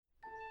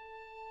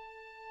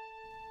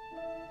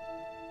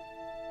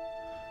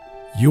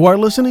You are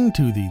listening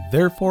to the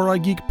Therefore I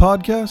Geek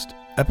podcast,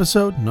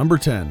 episode number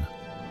 10.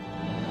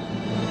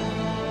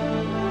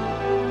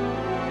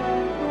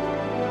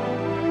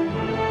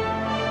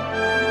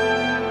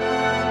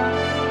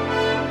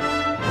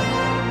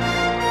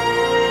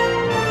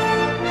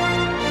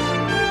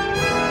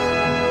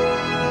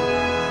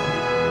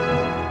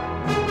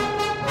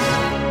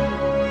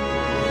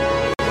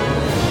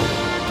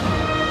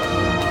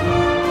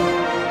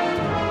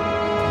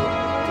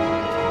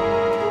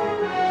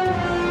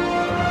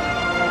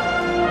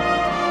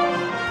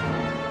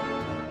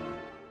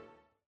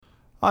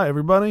 Hi,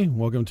 everybody.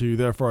 Welcome to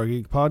Therefore I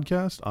Geek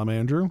podcast. I'm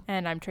Andrew.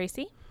 And I'm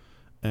Tracy.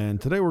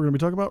 And today we're going to be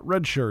talking about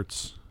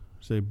Redshirts.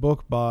 It's a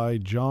book by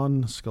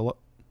John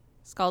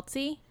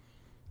Scalzi?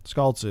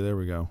 Scalzi, there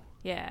we go.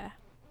 Yeah.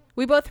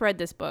 We both read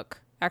this book,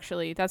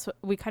 actually. That's what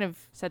we kind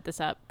of set this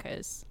up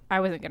because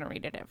I wasn't going to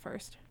read it at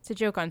first. It's a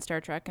joke on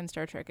Star Trek, and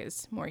Star Trek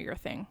is more your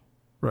thing.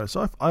 Right,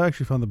 so I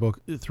actually found the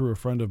book through a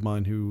friend of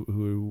mine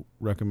who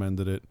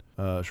recommended it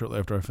shortly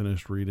after I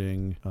finished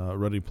reading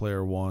Ready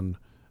Player One.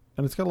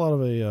 And it's got a lot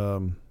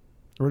of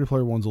Ready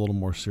Player One's a little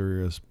more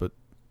serious, but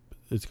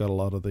it's got a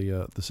lot of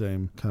the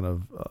same kind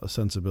of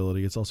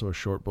sensibility. It's also a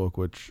short book,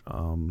 which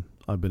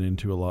I've been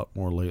into a lot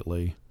more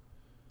lately.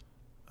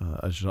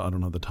 I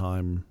don't have the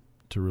time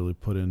to really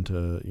put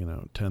into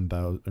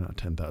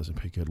 10,000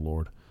 page, good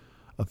Lord,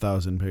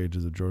 1,000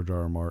 pages of George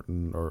R. R.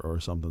 Martin or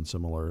something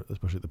similar,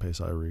 especially at the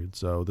pace I read.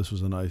 So this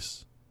was a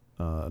nice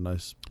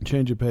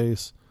change of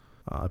pace.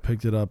 I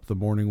picked it up the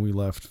morning we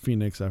left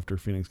Phoenix after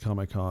Phoenix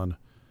Comic Con.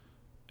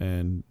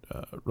 And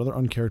rather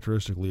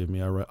uncharacteristically of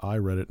me, I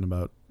read it in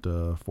about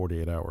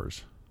 48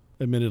 hours.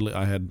 Admittedly,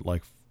 I had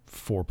like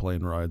 4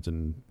 plane rides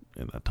in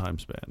that time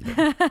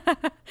span.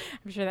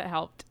 I'm sure that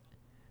helped.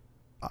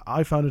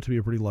 I found it to be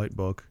a pretty light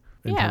book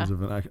in terms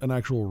of an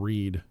actual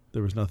read.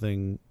 There was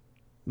nothing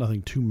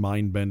too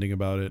mind-bending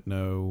about it.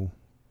 No,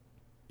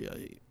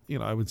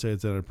 I would say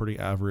it's at a pretty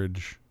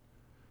average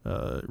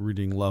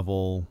reading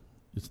level.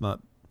 It's not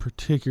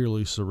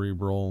particularly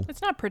cerebral.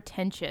 It's not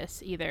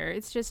pretentious either.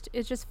 It's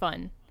just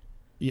fun.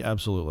 Yeah,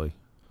 absolutely.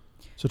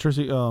 So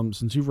Tracy,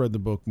 since you've read the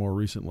book more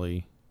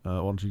recently, why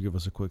don't you give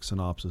us a quick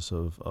synopsis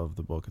of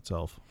the book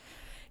itself?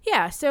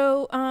 Yeah,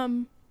 so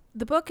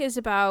the book is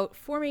about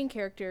 4 main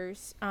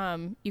characters.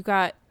 You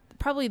got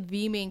probably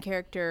the main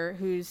character,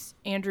 who's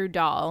Andrew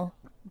Dahl,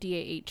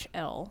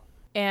 Dahl,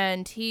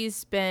 and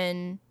he's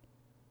been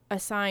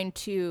assigned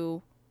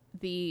to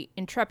the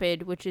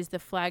Intrepid, which is the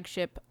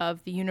flagship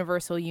of the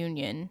Universal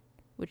Union,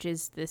 which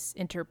is this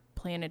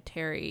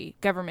interplanetary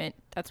government.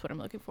 That's what I'm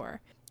looking for.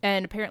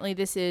 And apparently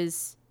this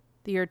is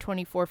the year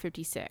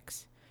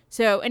 2456.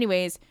 So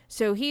anyways,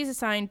 so he's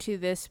assigned to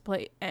this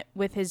place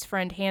with his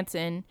friend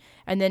Hansen.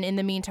 And then in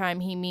the meantime,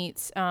 he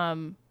meets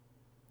a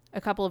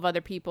couple of other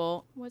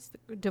people.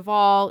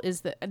 Duvall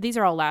is these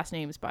are all last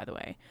names, by the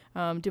way.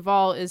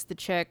 Duvall is the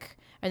chick.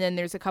 And then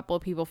there's a couple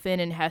of people,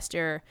 Finn and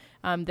Hester,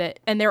 and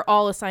they're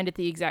all assigned at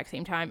the exact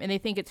same time. And they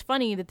think it's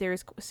funny that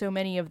there's so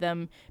many of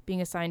them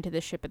being assigned to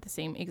the ship at the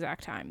same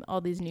exact time,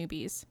 all these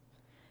newbies.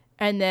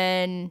 And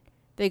then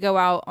they go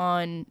out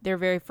on their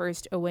very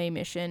first away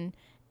mission,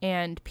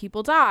 and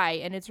people die,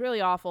 and it's really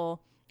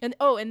awful. And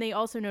they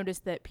also notice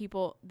that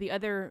the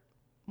other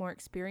more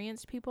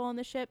experienced people on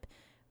the ship,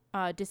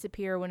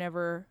 disappear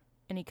whenever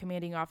any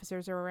commanding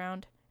officers are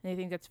around, and they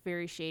think that's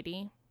very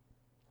shady.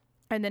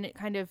 And then it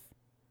kind of,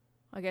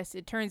 I guess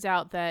it turns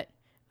out that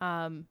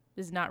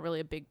this is not really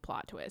a big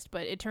plot twist,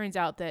 but it turns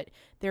out that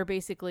they're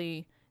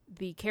basically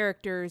the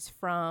characters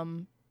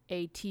from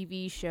a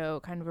TV show,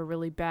 kind of a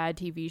really bad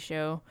TV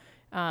show,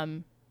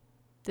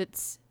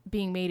 that's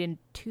being made in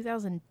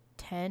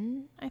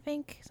 2010, I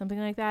think, something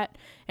like that.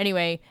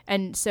 Anyway,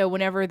 and so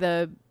whenever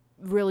the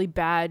really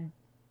bad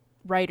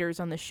writers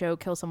on the show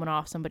kill someone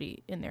off,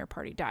 somebody in their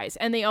party dies.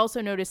 And they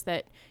also notice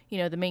that,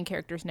 the main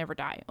characters never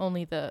die,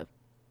 only the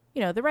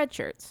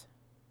Redshirts.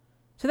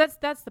 So that's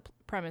the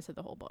premise of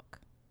the whole book.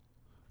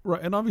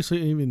 Right, and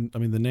obviously,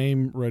 the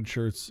name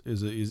Redshirts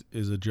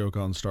is a joke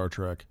on Star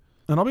Trek.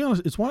 And I'll be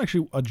honest, it's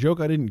a joke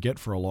I didn't get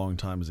for a long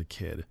time as a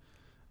kid.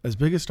 As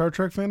big a Star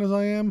Trek fan as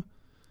I am,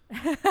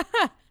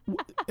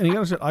 and you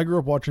gotta say, I grew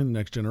up watching The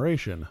Next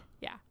Generation.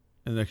 Yeah.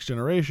 In The Next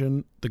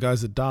Generation, the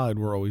guys that died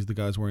were always the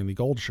guys wearing the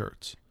gold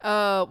shirts.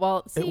 Oh,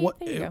 well, see,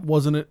 it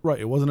wasn't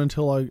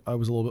until I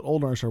was a little bit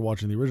older and I started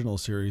watching the original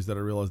series that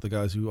I realized the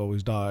guys who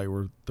always die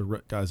were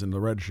the guys in the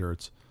red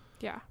shirts.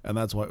 Yeah. And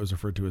that's why it was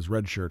referred to as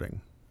red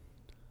shirting.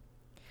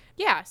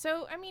 Yeah,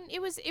 so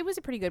it was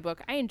a pretty good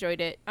book. I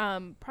enjoyed it.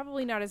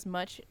 Probably not as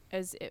much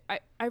as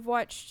I've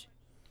watched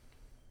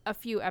a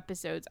few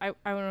episodes. I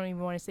don't even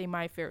want to say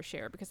my fair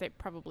share because I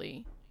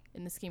probably,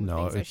 in the scheme of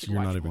things, I should watch more.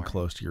 No, you're not even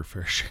close to your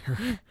fair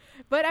share.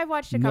 But I've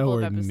watched a couple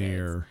of episodes.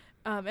 Near.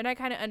 And I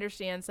kind of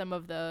understand some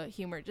of the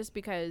humor just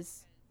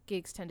because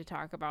geeks tend to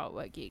talk about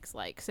what geeks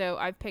like. So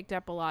I've picked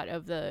up a lot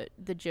of the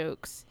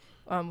jokes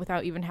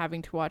without even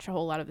having to watch a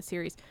whole lot of the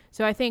series.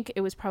 So I think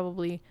it was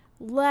probably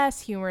less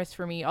humorous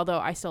for me, although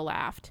I still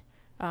laughed,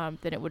 than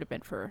it would have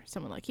been for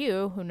someone like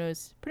you who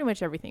knows pretty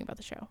much everything about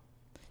the show.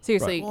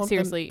 Seriously, Right. Well,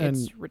 seriously, and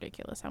it's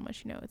ridiculous how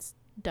much you know. It's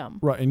dumb.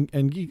 right,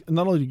 and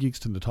not only do geeks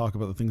tend to talk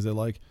about the things they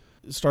like,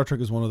 Star Trek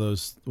is one of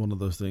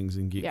those things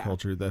in geek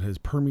culture that has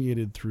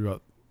permeated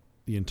throughout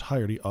the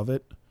entirety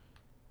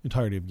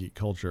of geek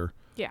culture.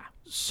 Yeah.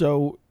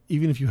 So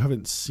even if you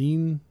haven't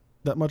seen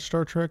that much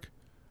Star Trek,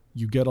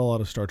 you get a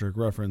lot of Star Trek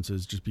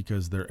references just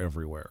because they're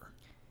everywhere.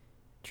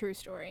 True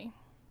story.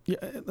 Yeah,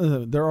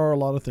 there are a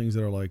lot of things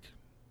that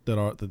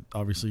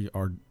obviously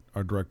are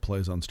direct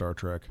plays on Star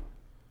Trek.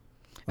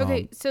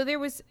 Okay, so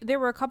there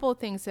were a couple of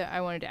things that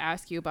I wanted to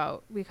ask you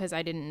about because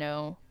I didn't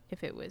know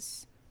if it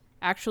was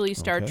actually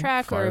Star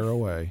Trek fire or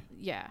away.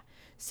 Yeah.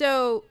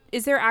 So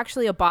is there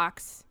actually a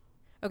box?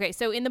 Okay,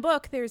 so in the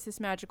book there's this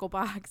magical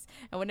box,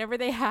 and whenever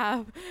they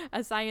have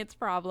a science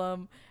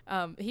problem,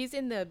 he's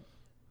in the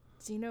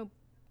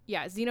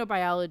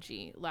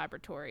xenobiology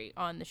laboratory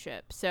on the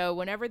ship. So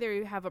whenever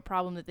they have a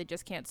problem that they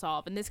just can't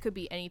solve, and this could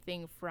be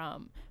anything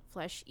from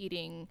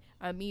flesh-eating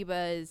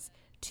amoebas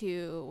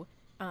to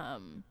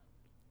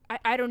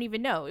I don't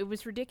even know. It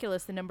was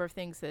ridiculous the number of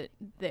things that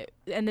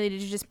and they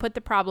just put the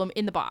problem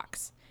in the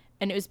box.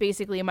 And it was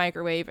basically a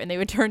microwave, and they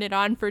would turn it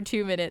on for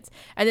 2 minutes,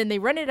 and then they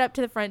run it up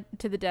to the front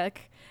to the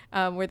deck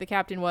where the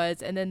captain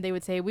was, and then they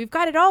would say, "We've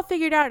got it all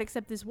figured out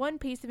except this one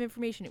piece of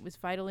information. It was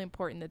vitally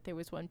important that there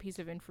was one piece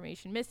of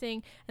information missing."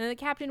 And then the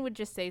captain would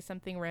just say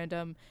something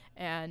random,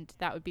 and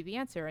that would be the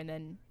answer. And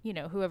then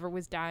whoever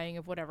was dying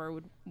of whatever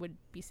would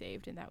be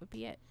saved, and that would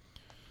be it.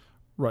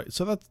 Right.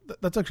 So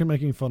that's actually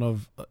making fun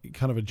of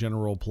kind of a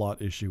general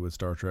plot issue with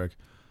Star Trek,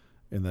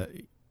 in that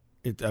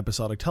it's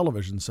episodic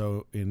television.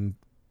 So in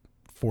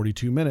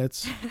 42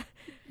 minutes,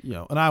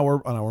 an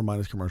hour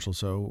minus commercial.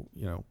 So,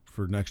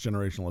 for Next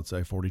Generation, let's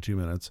say 42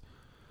 minutes.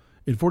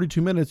 In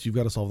 42 minutes, you've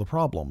got to solve the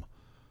problem.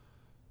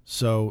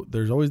 So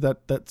there's always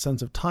that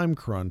sense of time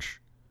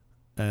crunch.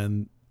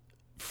 And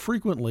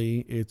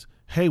frequently it's,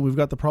 hey, we've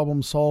got the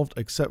problem solved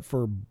except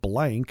for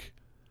blank.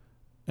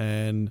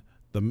 And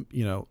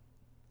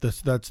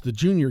that's the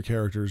junior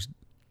characters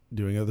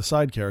doing it, the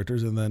side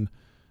characters. And then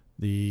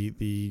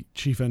the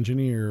chief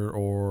engineer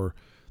or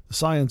the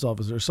science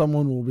officer,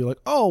 someone will be like,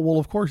 oh, well,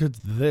 of course it's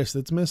this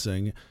that's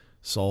missing.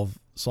 Solve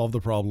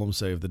the problem,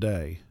 save the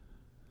day.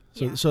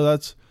 So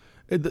that's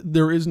it.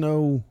 There is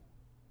no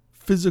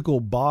physical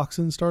box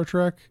in Star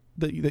Trek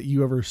that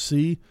you ever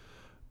see,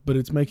 but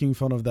it's making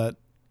fun of that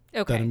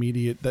that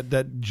immediate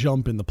that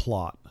jump in the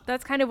plot.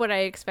 That's kind of what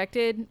I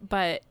expected,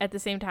 but at the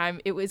same time,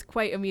 it was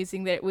quite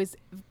amusing that it was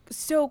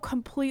so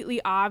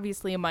completely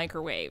obviously a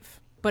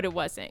microwave, but it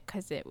wasn't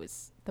because it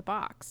was the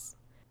box.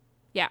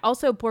 Yeah,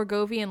 also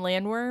Borgovian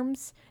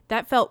landworms,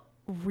 that felt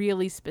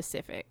really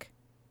specific.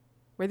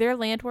 Were there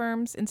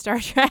landworms in Star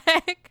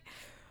Trek?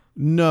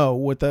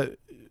 No,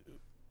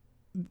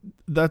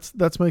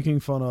 that's making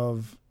fun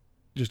of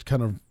just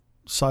kind of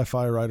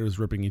sci-fi writers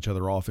ripping each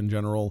other off in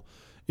general.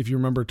 If you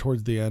remember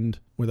towards the end,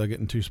 without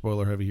getting too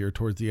spoiler heavy here,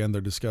 towards the end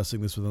they're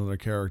discussing this with another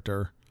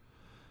character.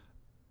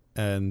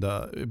 And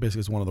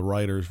basically it's one of the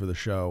writers for the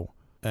show.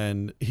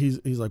 And he's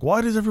like, why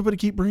does everybody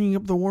keep bringing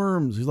up the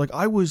worms? He's like,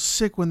 I was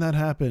sick when that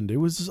happened. It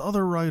was this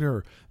other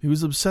writer. He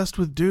was obsessed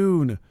with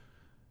Dune.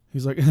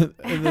 He's like, and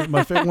then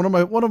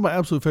one of my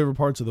absolute favorite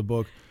parts of the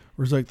book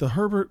was like the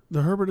Herbert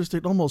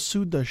estate almost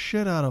sued the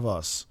shit out of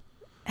us.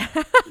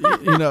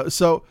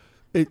 So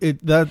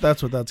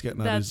that's what that's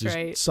getting at. That's is just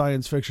right.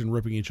 Science fiction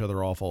ripping each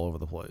other off all over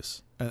the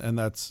place, and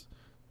that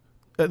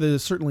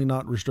is certainly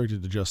not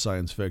restricted to just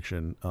science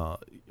fiction.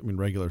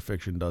 Regular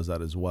fiction does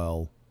that as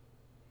well.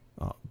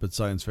 But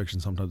science fiction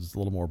sometimes it's a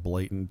little more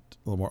blatant,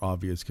 a little more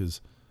obvious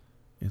because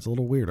it's a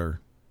little weirder.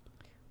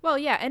 Well,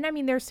 yeah, and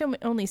there's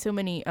only so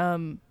many.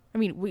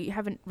 We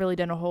haven't really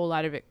done a whole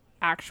lot of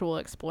actual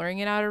exploring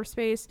in outer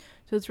space,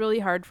 so it's really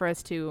hard for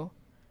us to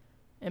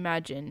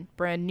imagine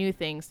brand new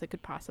things that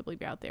could possibly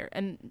be out there.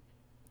 And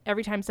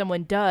every time some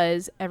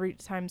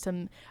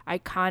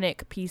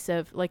iconic piece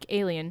of, like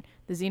Alien,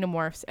 the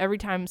Xenomorphs, every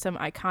time some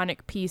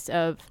iconic piece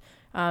of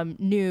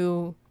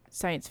new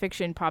science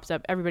fiction pops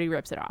up, everybody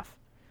rips it off.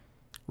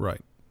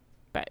 Right.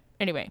 But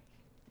anyway,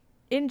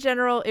 in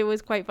general, it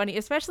was quite funny.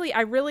 Especially,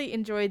 I really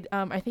enjoyed,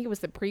 I think it was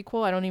the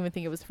prequel. I don't even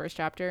think it was the first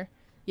chapter.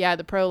 Yeah,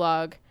 the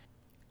prologue.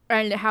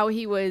 And how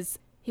he was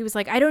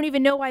like, I don't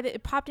even know why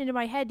it popped into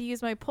my head to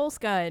use my pulse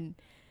gun.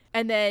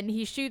 And then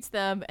he shoots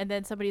them, and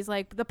then somebody's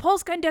like, the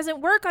pulse gun doesn't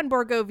work on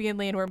Borgovian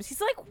landworms.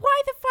 He's like,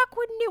 why the fuck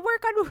wouldn't it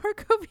work on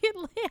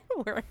Borgovian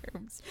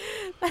landworms?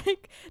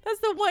 Like, that's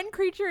the one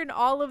creature in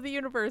all of the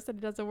universe that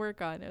it doesn't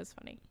work on. It was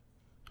funny.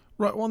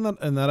 Right. Well,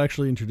 that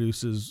actually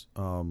introduces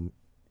one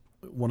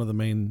of the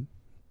main,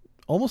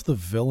 almost the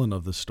villain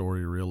of the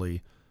story,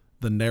 really,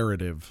 the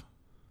narrative.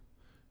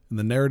 And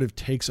the narrative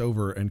takes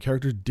over, and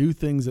characters do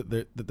things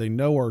that they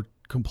know are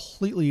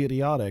completely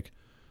idiotic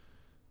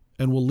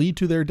and will lead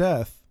to their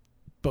death.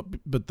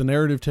 But the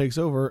narrative takes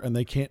over, and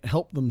they can't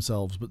help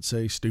themselves but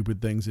say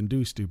stupid things and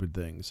do stupid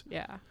things.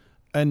 Yeah.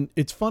 And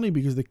it's funny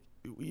because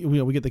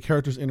we get the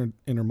characters'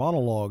 inner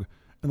monologue,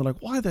 and they're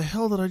like, "Why the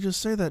hell did I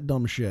just say that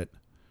dumb shit?"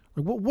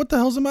 Like, what the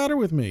hell's the matter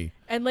with me?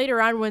 And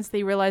later on, once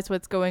they realize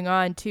what's going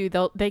on, too,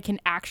 they can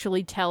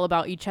actually tell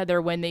about each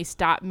other when they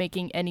stop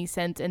making any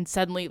sense, and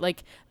suddenly,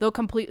 like, they'll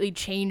completely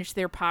change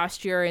their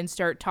posture and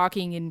start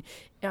talking in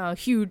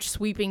huge,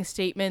 sweeping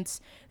statements.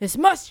 This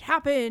must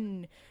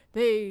happen.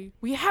 We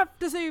have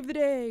to save the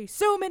day.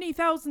 So many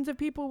thousands of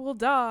people will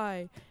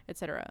die,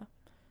 etc.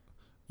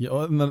 Yeah,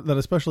 well, and that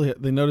especially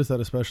they noticed that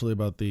especially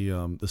about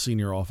the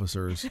senior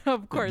officers.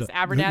 Of course,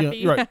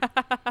 Abernathy. Yeah, right.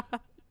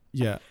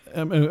 Yeah,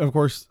 and of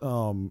course,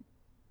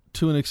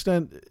 to an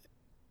extent,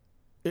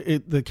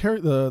 the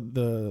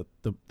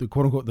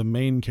quote unquote the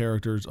main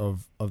characters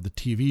of the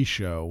TV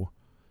show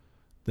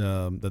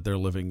that they're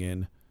living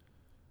in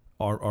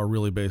are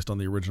really based on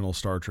the original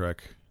Star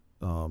Trek.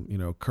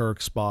 Kirk,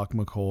 Spock,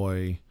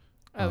 McCoy,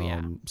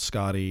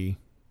 Scotty,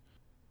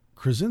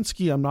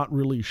 Krasinski. I'm not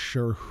really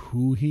sure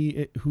who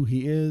he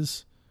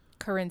is.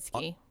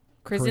 Krasinski.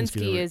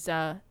 Krasinski is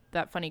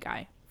that funny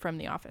guy from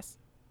The Office.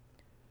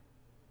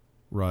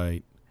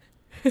 Right.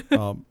 But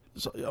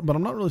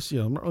I'm not really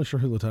sure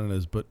who Lieutenant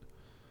is, but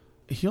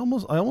I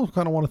almost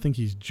kind of want to think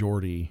he's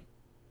Geordi,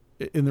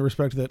 in the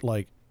respect that,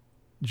 like,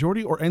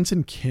 Geordi or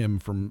Ensign Kim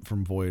from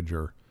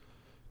Voyager,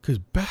 because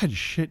bad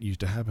shit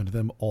used to happen to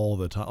them all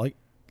the time.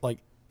 Like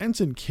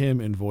Ensign Kim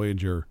in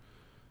Voyager,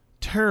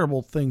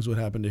 terrible things would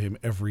happen to him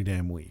every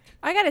damn week.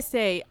 I gotta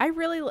say,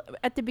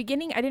 at the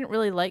beginning, I didn't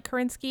really like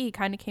Kerensky. He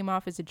kind of came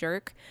off as a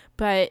jerk,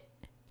 but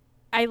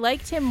I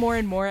liked him more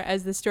and more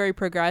as the story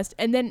progressed,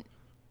 and then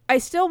I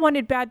still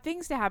wanted bad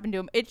things to happen to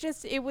him.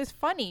 It was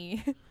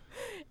funny.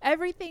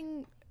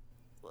 Everything,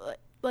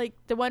 like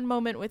the one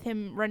moment with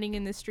him running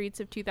in the streets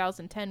of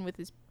 2010 with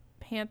his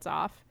pants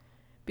off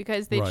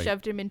because they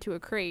shoved him into a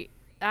crate.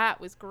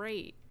 That was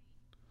great.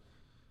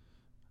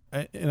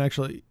 And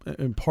actually,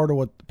 part of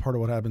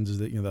what happens is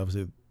that,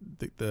 obviously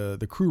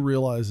the crew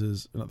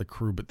realizes, not the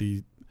crew, but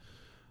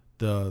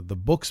the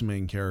book's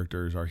main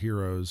characters, our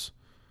heroes,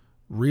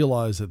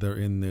 realize that they're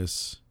in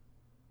this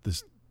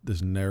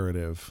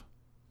narrative,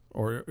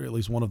 or at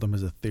least one of them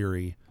has a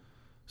theory.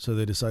 So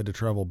they decide to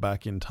travel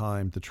back in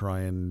time to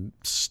try and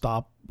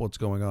stop what's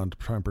going on, to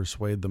try and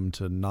persuade them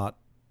to not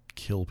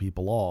kill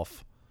people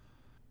off.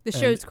 The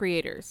show's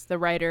creators, the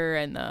writer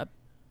and the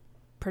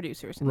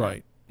producers.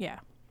 Right. Yeah.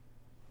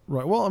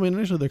 Right. Well, I mean,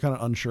 initially they're kind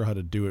of unsure how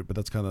to do it, but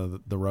that's kind of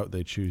the route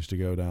they choose to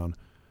go down.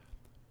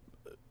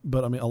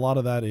 But I mean, a lot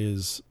of that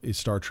is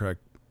Star Trek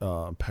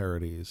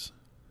parodies.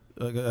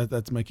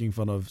 That's making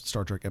fun of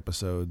Star Trek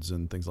episodes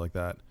and things like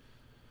that.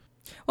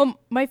 Well,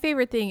 my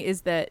favorite thing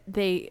is that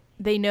they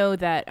know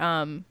that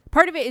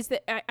part of it is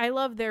that I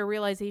love their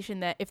realization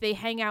that if they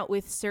hang out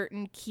with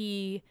certain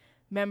key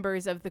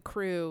members of the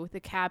crew, the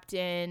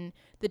captain,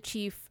 the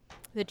chief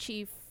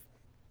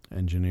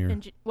engineer,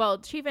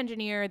 chief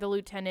engineer, the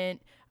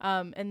lieutenant,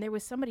 and there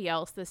was somebody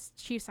else, the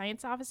chief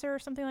science officer or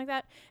something like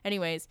that.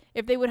 Anyways,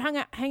 if they would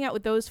hang out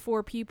with those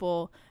four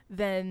people,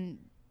 then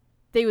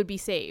they would be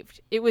saved.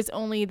 It was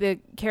only the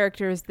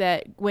characters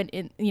that went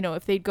in,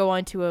 if they'd go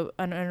on to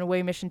an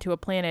away mission to a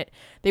planet,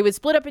 they would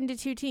split up into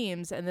two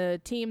teams, and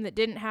the team that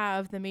didn't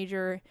have the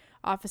major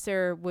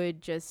officer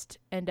would just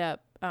end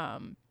up,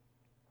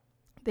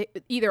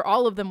 either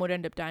all of them would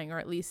end up dying, or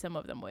at least some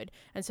of them would.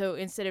 And so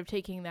instead of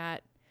taking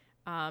that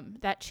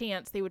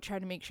chance, they would try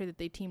to make sure that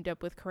they teamed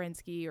up with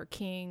Kerensky or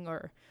King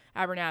or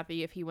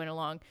Abernathy if he went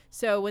along.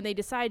 So when they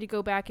decide to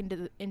go back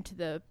into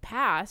the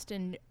past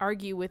and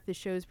argue with the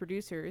show's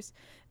producers,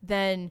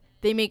 then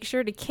they make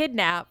sure to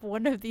kidnap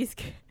one of these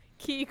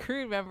key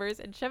crew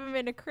members and shove him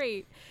in a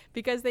crate,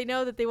 because they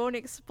know that they won't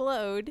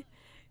explode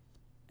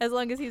as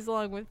long as he's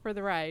along for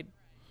the ride,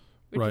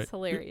 which is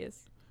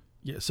hilarious.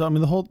 Yeah. So I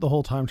mean, the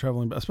whole time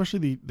traveling,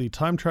 especially the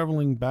time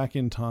traveling back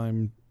in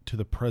time to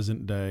the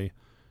present day.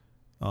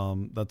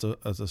 That's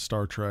a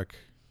Star Trek.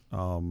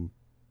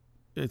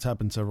 It's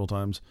happened several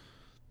times.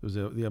 There's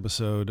the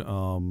episode,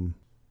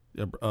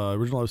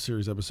 original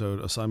series episode,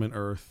 Assignment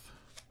Earth.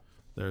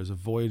 There's a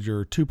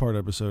Voyager 2-part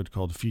episode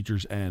called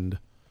Future's End,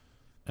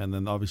 and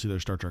then obviously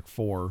there's Star Trek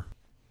 4.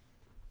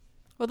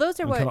 Well,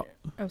 those are what?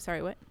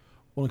 Sorry, what?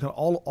 Well, kind of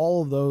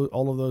all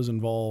of those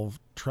involve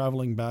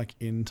traveling back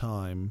in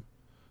time.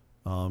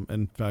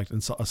 In fact,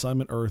 in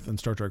Assignment Earth and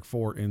Star Trek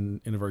 4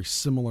 in a very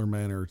similar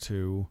manner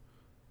to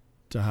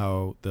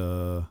how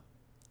the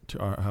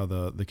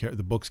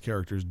book's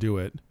characters do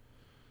it.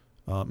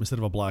 Instead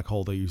of a black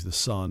hole, they use the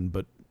sun,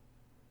 but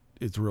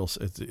it's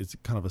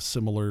kind of a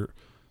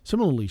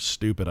similarly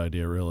stupid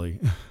idea, really.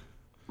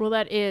 Well,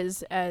 that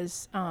is,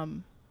 as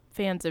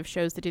fans of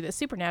shows that do this.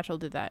 Supernatural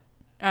did that.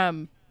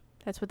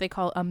 That's what they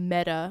call a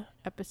meta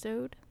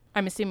episode.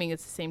 I'm assuming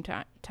it's the same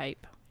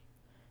type.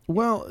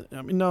 Well,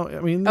 I mean, no,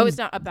 I mean... it's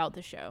not about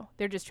the show.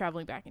 They're just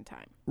traveling back in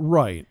time.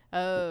 Right.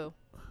 Oh.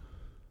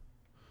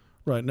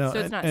 Right. No, so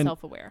it's not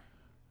self-aware.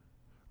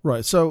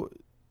 Right. So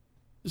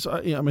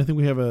yeah, I mean, I think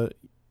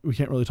we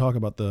can't really talk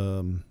about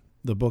the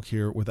book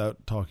here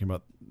without talking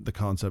about the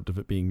concept of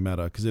it being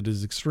meta, because it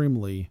is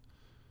extremely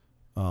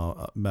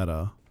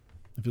meta.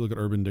 If you look at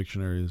Urban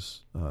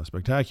Dictionary's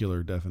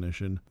spectacular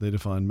definition, they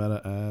define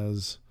meta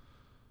as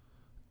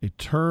a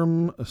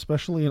term,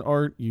 especially in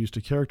art, used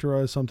to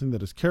characterize something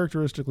that is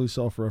characteristically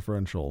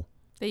self-referential.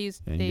 They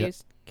used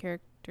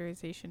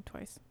characterization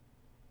twice.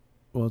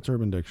 Well, it's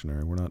Urban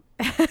Dictionary. We're not.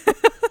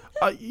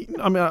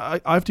 I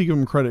have to give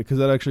them credit because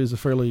that actually is a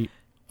fairly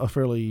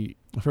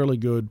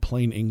good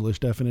plain English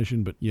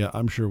definition. But yeah,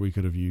 I'm sure we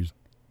could have used,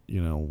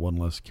 one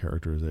less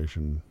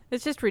characterization.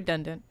 It's just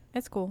redundant.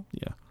 It's cool.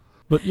 Yeah,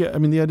 but yeah, I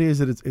mean, the idea is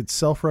that it's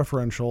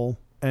self-referential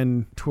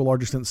and to a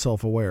large extent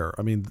self-aware.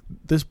 I mean,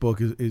 this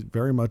book is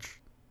very much.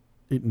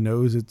 It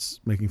knows it's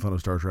making fun of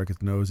Star Trek.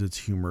 It knows it's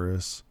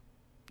humorous.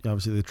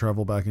 Obviously, they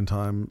travel back in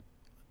time.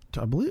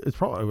 I believe it's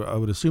probably. I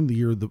would assume the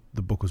year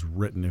the book was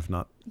written, if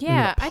not,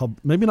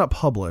 maybe not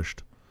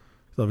published.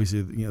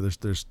 Obviously,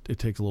 there's it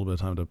takes a little bit of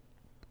time to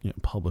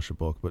publish a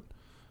book, but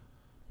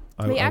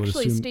they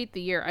actually state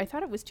the year. I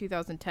thought it was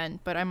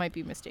 2010, but I might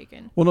be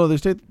mistaken. Well, no, they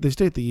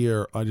state the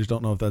year. I just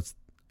don't know if that's.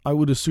 I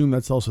would assume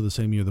that's also the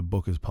same year the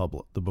book is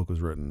the book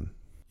was written.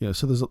 Yeah,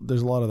 so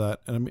there's a lot of that,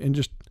 and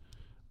just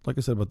like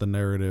I said about the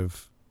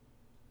narrative.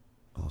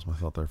 I lost my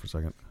thought there for a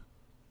second.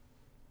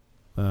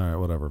 All right,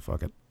 whatever.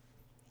 Fuck it.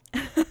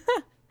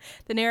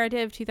 The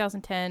narrative,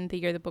 2010, the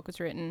year the book was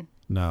written.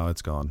 No,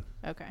 it's gone.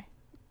 Okay.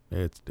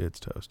 It's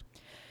toast.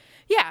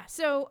 Yeah,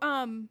 so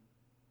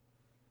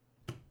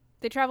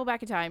they travel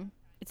back in time.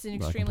 It's an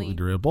extremely... I completely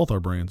derailed both our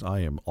brains. I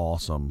am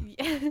awesome.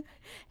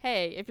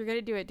 Hey, if you're going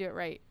to do it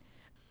right.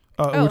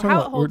 We were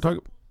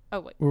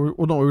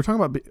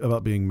talking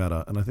about being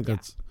meta, and I think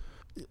that's...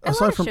 A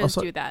lot of shows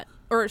do that,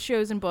 or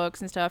shows and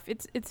books and stuff.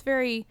 It's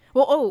very...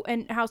 Well,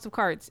 and House of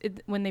Cards,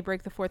 when they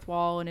break the fourth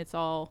wall and it's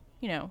all,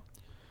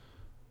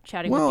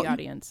 chatting with the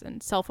audience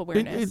and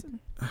self-awareness.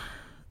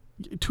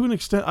 To an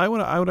extent, I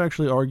would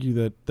actually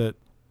argue that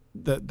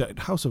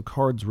House of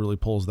Cards really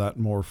pulls that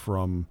more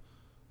from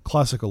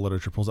classical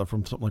literature, pulls that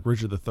from something like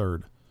Richard III.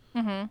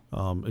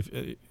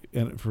 Mm-hmm.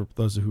 And for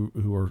those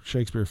who are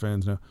Shakespeare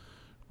fans now,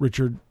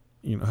 Richard,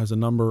 has a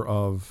number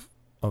of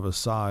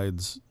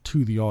asides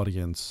to the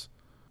audience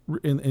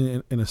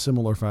in a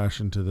similar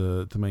fashion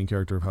to the main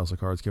character of House of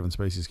Cards, Kevin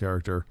Spacey's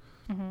character.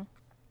 Mm-hmm.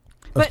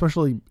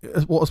 Especially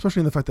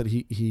in the fact that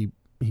he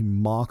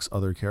mocks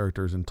other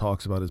characters and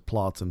talks about his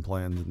plots and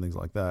plans and things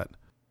like that.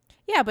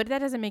 Yeah, but that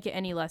doesn't make it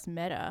any less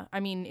meta.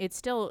 I mean, it's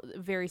still a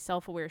very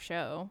self-aware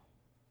show.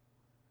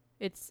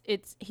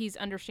 He's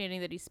understanding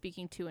that he's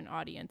speaking to an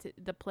audience.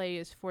 The play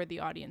is for the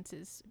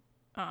audience's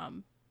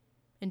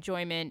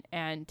enjoyment,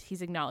 and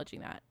he's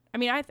acknowledging that. I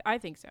mean, I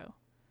think so.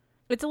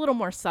 It's a little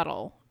more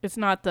subtle. It's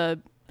not the.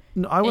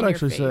 No, I would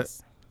actually say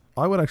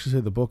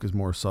the book is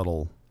more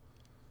subtle.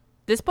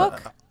 This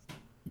book.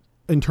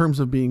 In terms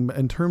of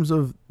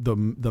the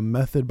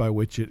method by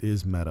which it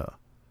is meta.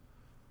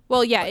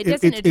 Well, yeah, it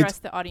doesn't address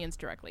the audience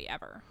directly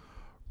ever.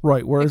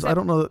 Right. Whereas I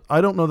don't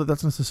know that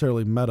that's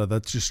necessarily meta.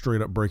 That's just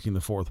straight up breaking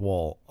the fourth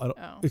wall.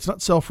 It's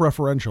not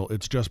self-referential.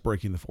 It's just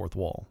breaking the fourth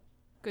wall.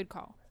 Good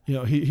call.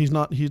 He's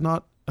not.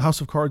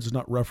 House of Cards is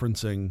not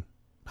referencing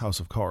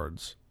House of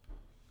Cards.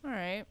 All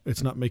right.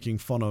 It's not making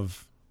fun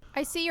of.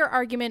 I see your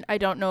argument. I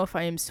don't know if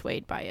I am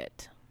swayed by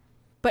it.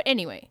 But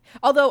anyway,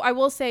 although I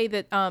will say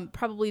that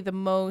probably the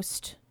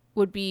most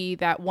would be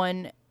that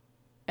one,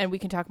 and we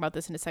can talk about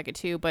this in a second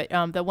too, but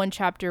the one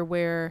chapter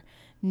where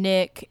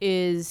Nick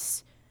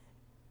Nick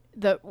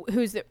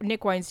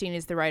Weinstein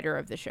is the writer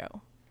of the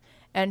show.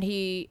 And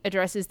he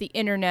addresses the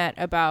internet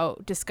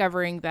about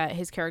discovering that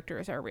his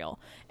characters are real.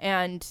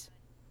 And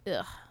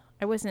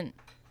I wasn't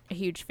a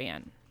huge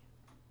fan.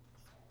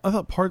 I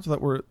thought parts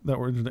that were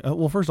interesting.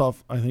 Well, first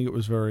off, I think it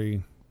was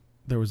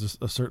there was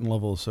a certain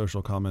level of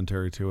social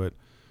commentary to it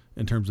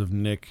in terms of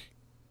Nick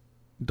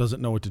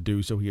doesn't know what to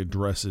do, so he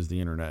addresses the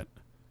internet.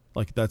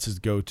 Like, that's his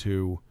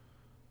go-to,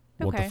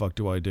 what the fuck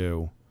do I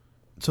do?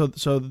 So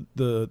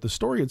the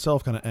story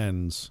itself kind of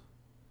ends,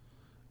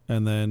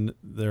 and then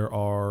there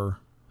are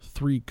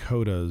 3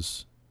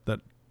 codas that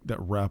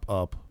wrap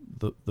up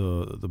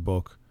the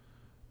book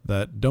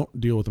that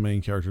don't deal with the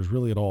main characters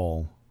really at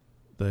all.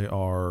 They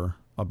are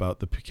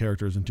about the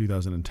characters in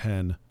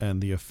 2010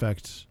 and the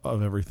effect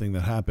of everything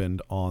that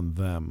happened on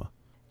them.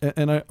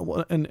 And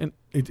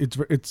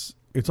it's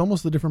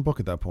almost a different book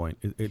at that point.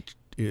 It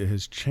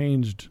has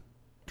changed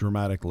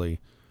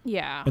dramatically.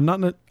 Yeah.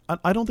 And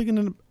I don't think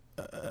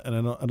I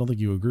don't think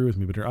you agree with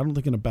me, but I don't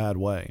think in a bad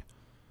way.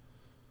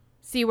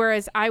 See,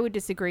 whereas I would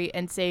disagree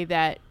and say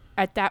that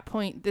at that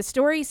point the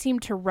story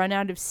seemed to run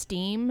out of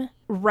steam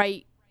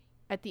right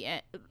at the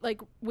end,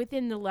 like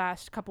within the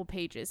last couple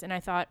pages, and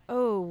I thought,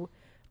 oh,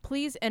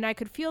 please, and I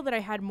could feel that I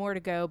had more to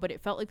go, but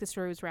it felt like the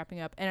story was wrapping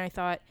up, and I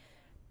thought,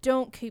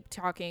 don't keep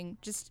talking,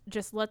 just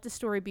let the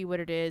story be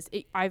what it is.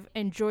 I've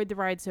enjoyed the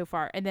ride so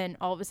far. And then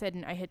all of a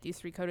sudden I hit these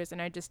 3 codas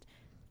and I just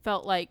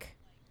felt like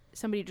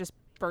somebody just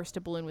burst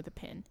a balloon with a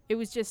pin. It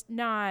was just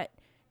not,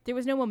 there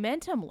was no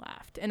momentum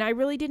left, and I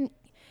really didn't.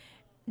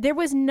 There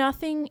was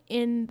nothing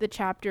in the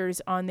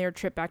chapters on their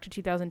trip back to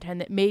 2010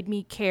 that made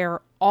me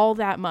care all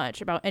that much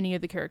about any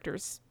of the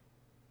characters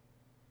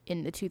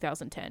in the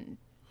 2010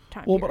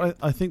 time period. But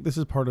I think this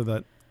is part of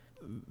that.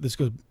 This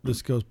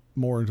goes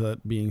more into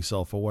that being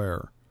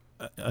self-aware.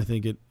 I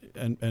think it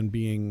and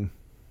being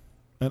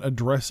and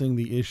addressing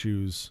the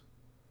issues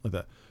like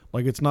that.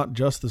 Like, it's not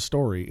just the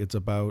story. It's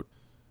about,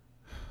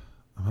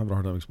 I'm having a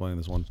hard time explaining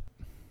this one.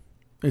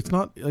 It's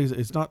not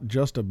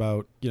just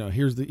about,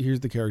 here's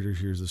the characters,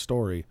 here's the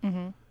story.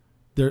 Mm-hmm.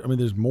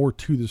 There's more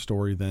to the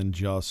story than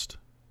just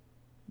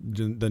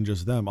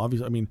them.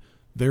 Obviously,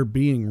 they're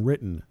being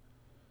written.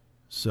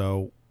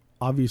 So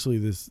obviously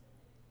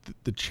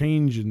the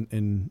change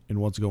in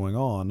what's going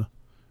on,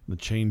 the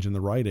change in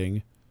the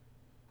writing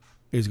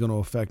is going to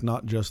affect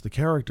not just the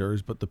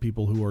characters, but the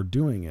people who are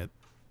doing it.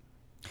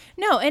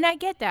 No, and I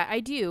get that. I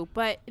do.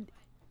 But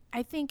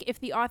I think if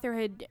the author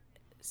had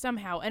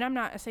somehow, and I'm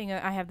not saying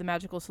I have the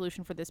magical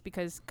solution for this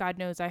because God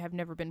knows I have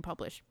never been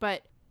published,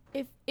 but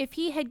if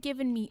he had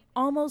given me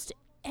almost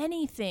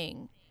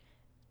anything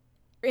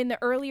in the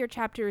earlier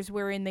chapters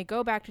wherein they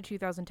go back to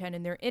 2010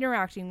 and they're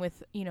interacting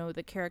with,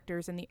 the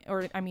characters and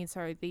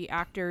the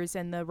actors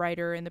and the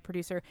writer and the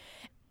producer,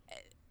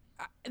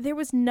 there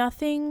was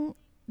nothing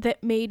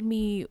that made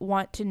me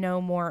want to know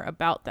more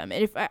about them.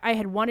 And if I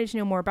had wanted to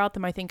know more about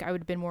them, I think I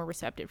would have been more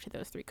receptive to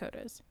those 3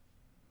 codas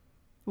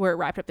where it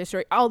wrapped up their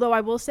story. Although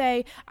I will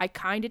say I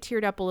kind of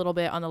teared up a little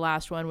bit on the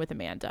last one with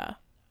Amanda.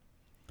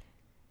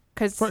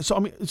 Right,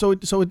 so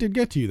it did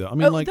get to you though.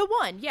 The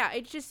one, yeah.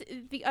 It's just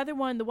the other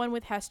one, the one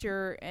with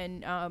Hester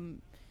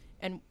and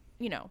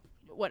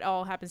what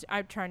all happens.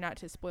 I'm trying not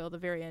to spoil the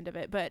very end of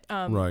it, but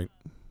right.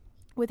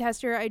 With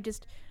Hester,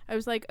 I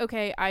was like,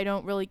 okay, I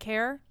don't really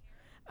care.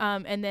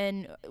 And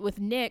then with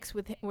Nyx,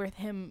 with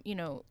him,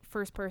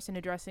 first person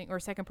addressing or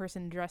second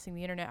person addressing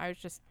the internet, I was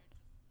just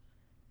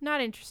not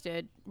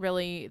interested.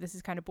 Really, this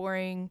is kind of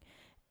boring.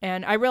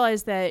 And I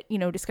realized that,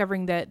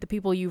 discovering that the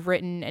people you've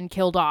written and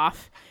killed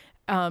off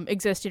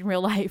exist in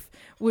real life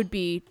would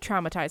be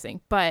traumatizing.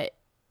 But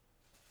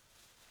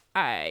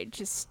I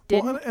just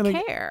didn't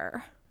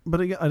care. But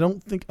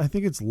again, I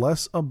think it's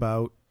less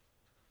about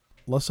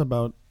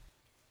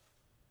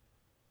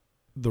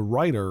the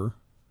writer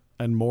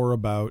and more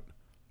about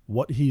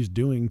what he's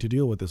doing to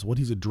deal with this, what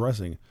he's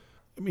addressing.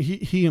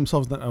 He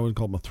himself is not, I wouldn't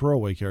call him a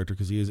throwaway character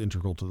because he is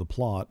integral to the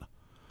plot.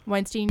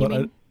 Weinstein, you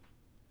mean?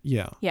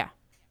 Yeah. Yeah.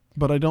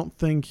 But I don't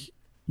think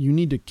you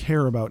need to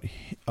care about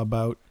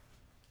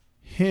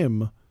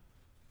him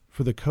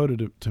for the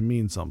coda to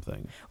mean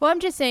something. Well, I'm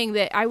just saying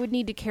that I would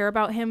need to care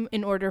about him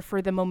in order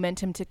for the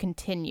momentum to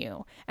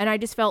continue. And I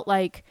just felt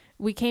like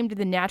we came to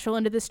the natural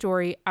end of the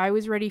story. I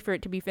was ready for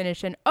it to be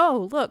finished. And,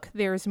 oh, look,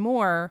 there's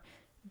more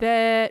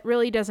that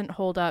really doesn't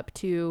hold up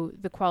to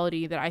the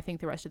quality that I think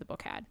the rest of the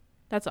book had.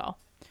 That's all.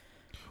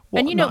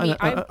 Well, and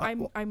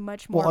I'm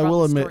much more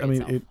about the story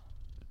itself.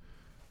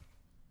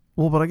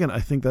 Well, but again, I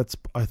think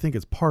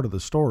it's part of the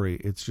story.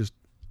 It's just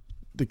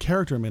the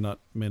character may not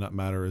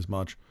matter as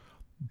much,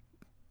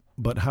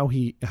 but how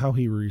he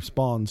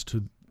responds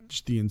to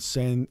just the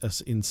insane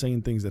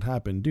things that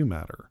happen do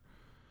matter.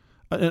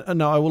 And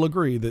now I will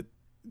agree that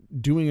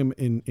doing him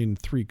in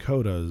 3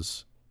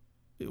 codas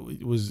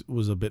it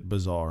was a bit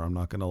bizarre. I'm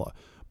not going to lie,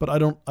 but I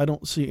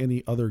don't see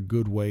any other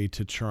good way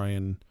to try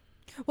and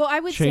I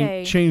would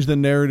say change the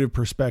narrative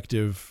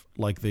perspective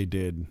like they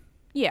did.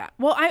 Yeah.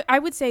 Well, I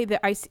would say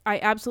that I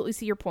absolutely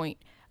see your point.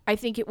 I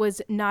think it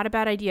was not a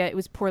bad idea. It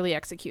was poorly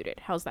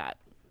executed. How's that?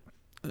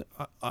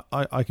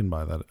 I can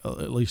buy that,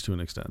 at least to an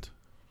extent.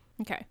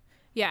 Okay.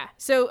 Yeah.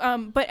 So,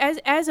 but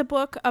as a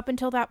book, up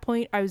until that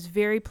point, I was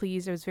very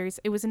pleased.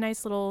 It was a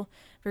nice little,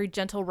 very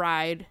gentle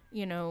ride,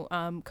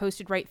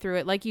 coasted right through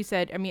it. Like you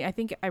said, I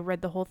think I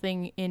read the whole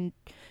thing in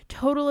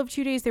total of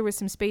 2 days. There was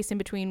some space in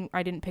between.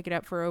 I didn't pick it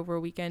up for over a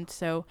weekend.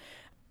 So,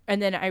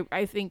 and then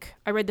I think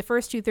I read the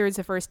first 2/3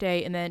 the first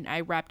day, and then I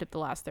wrapped up the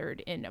last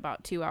third in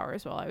about 2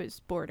 hours while I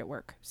was bored at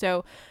work.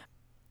 So,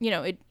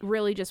 it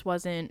really just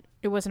wasn't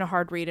a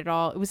hard read at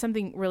all. It was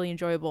something really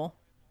enjoyable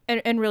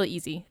and really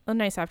easy. A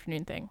nice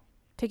afternoon thing.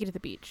 Take you to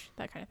the beach,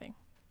 that kind of thing.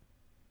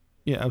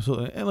 Yeah,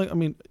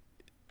 absolutely.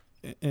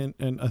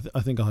 And I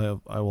think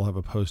I will have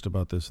a post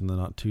about this in the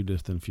not too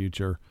distant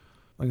future.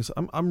 Like I said,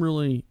 I'm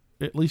really,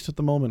 at least at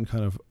the moment,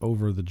 kind of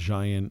over the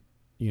giant,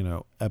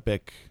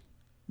 epic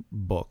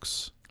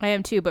books. I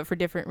am too, but for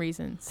different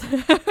reasons.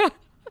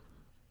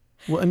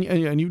 Well,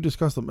 and you've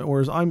discussed them,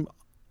 whereas I'm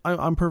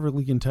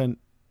perfectly content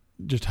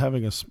just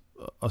having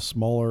a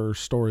smaller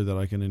story that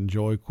I can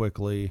enjoy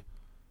quickly.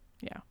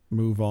 Yeah.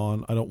 Move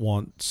on. I don't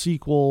want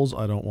sequels.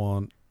 I don't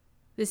want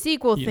the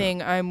sequel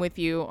thing. I'm with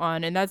you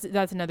on, and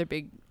that's another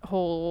big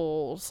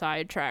whole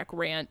sidetrack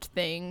rant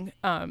thing.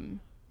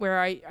 Where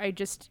I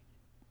just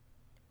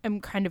am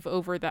kind of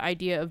over the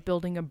idea of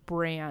building a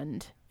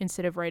brand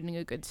instead of writing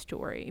a good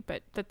story,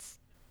 but that's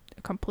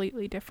a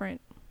completely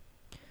different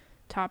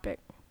topic.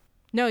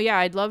 No, yeah,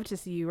 I'd love to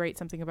see you write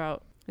something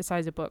about the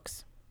size of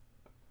books.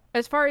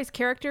 As far as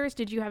characters,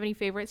 did you have any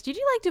favorites? Did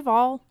you like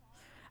Duval?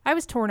 I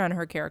was torn on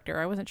her character.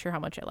 I wasn't sure how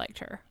much I liked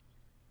her.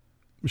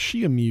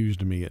 She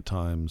amused me at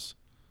times,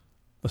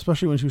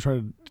 especially when she was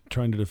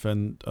trying to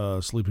defend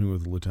sleeping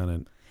with the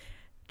lieutenant.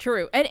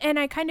 True. And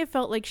I kind of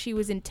felt like she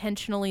was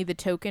intentionally the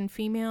token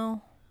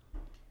female.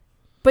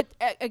 But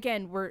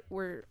again,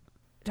 we're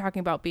talking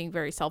about being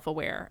very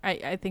self-aware.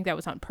 I think that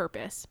was on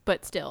purpose,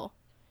 but still,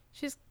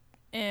 she's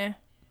eh.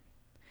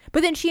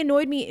 But then she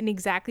annoyed me in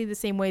exactly the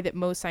same way that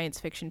most science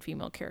fiction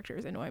female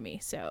characters annoy me.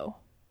 So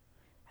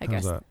I How's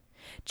guess that?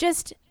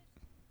 just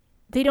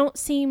they don't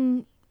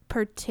seem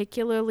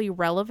particularly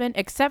relevant,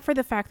 except for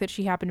the fact that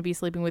she happened to be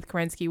sleeping with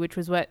Kerensky, which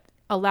was what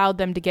allowed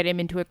them to get him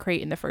into a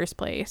crate in the first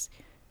place.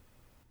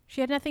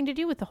 She had nothing to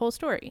do with the whole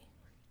story.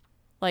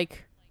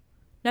 Like,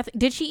 nothing.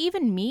 Did she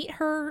even meet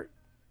her?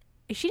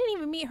 She didn't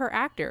even meet her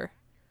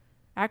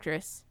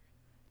actress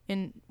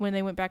when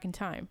they went back in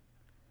time.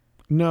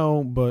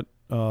 No, but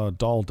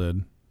Dahl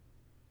did.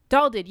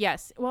 Dahl did,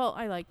 yes. Well,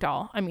 I like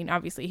Dahl. I mean,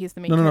 obviously he's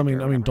the main No,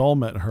 character. I mean, Dahl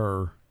met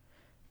her.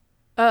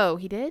 Oh,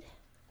 he did?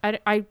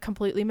 I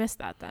completely missed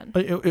that then.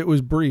 It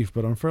was brief,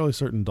 but I'm fairly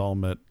certain Dahl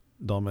met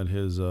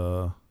his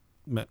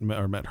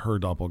met her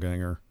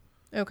doppelganger.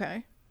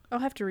 Okay. I'll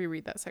have to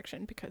reread that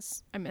section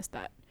because I missed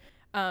that.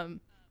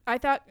 I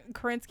thought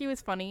Kerensky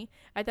was funny.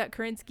 I thought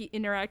Kerensky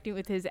interacting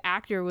with his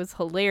actor was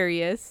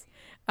hilarious.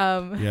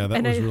 Yeah,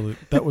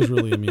 that was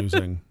really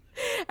amusing.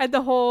 And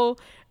the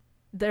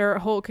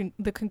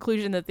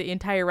conclusion that the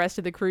entire rest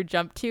of the crew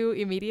jumped to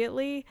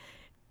immediately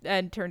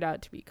and turned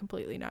out to be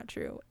completely not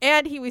true.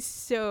 And he was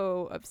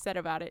so upset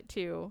about it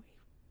too.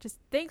 Just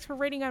thanks for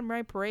raining on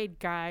my parade,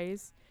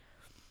 guys.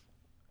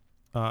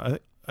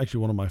 Actually,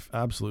 one of my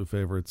absolute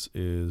favorites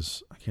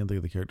is, I can't think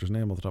of the character's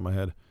name off the top of my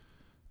head.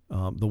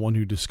 The one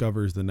who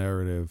discovers the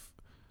narrative.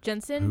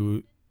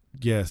 Jensen?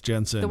 Yes,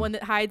 Jensen. The one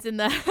that hides in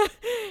the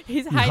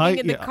he's hiding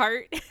in the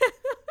cart.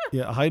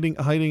 Yeah,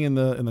 hiding in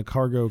the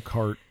cargo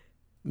cart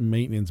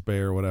maintenance bay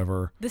or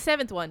whatever. The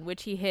seventh one,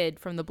 which he hid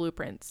from the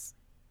blueprints.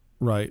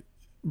 Right.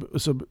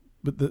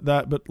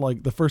 But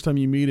like the first time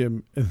you meet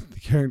him, the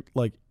character,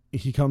 like,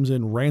 he comes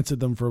in, rants at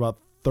them for about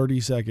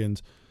 30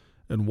 seconds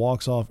and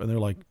walks off, and they're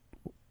like,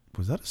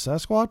 was that a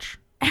Sasquatch?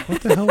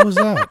 What the hell was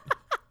that?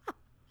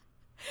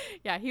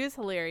 Yeah, he was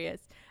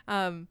hilarious.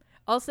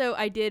 Also,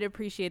 I did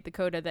appreciate the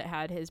coda that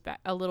had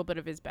a little bit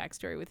of his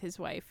backstory with his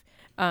wife,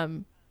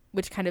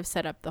 which kind of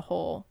set up the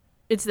whole.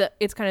 It's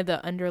kind of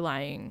the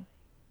underlying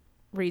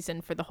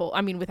reason for the whole.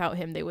 I mean, without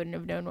him, they wouldn't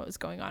have known what was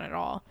going on at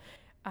all.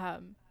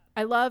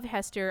 I love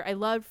Hester. I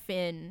love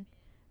Finn.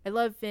 I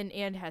love Finn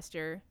and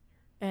Hester,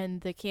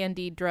 and the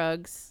candied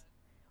drugs.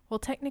 Well,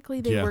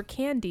 technically, they were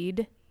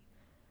candied.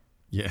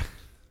 Yeah.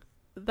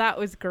 That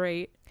was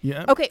great.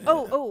 Yeah. Okay.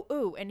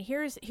 Oh. And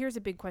here's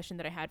a big question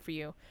that I had for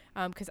you,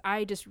 because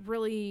I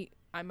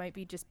might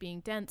be just being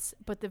dense,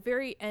 but the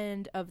very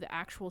end of the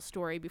actual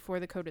story before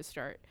the codas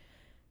start,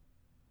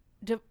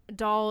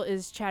 Dahl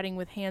is chatting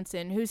with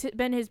Hansen, who's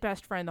been his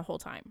best friend the whole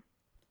time,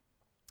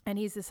 and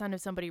he's the son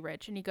of somebody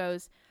rich, and he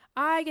goes,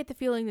 "I get the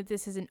feeling that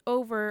this isn't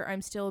over.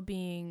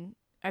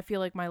 I feel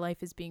like my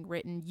life is being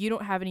written. You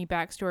don't have any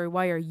backstory.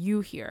 Why are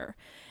you here?"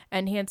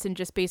 And Hansen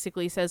just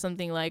basically says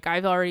something like,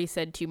 "I've already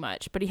said too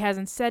much," but he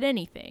hasn't said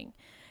anything.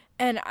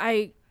 And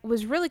I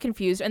was really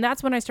confused. And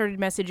that's when I started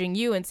messaging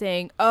you and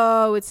saying,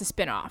 "Oh, it's a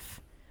spinoff.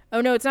 Oh,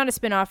 no, it's not a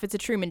spinoff. It's a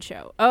Truman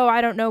Show. Oh,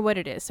 I don't know what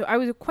it is." So I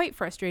was quite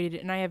frustrated,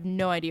 and I have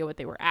no idea what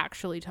they were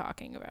actually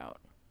talking about.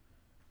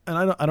 And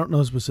I don't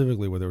know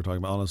specifically what they were talking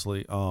about,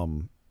 honestly.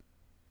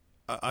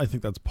 I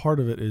think that's part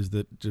of it, is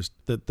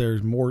that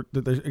there's more,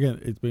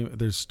 that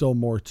there's still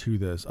more to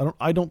this.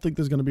 I don't think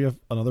there's going to be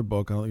another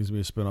book. I don't think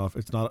there's going to be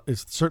a spinoff.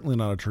 It's certainly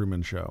not a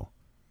Truman Show.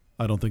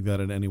 I don't think that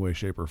in any way,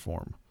 shape, or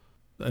form.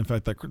 In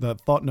fact,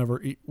 that thought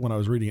never, when I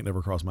was reading it,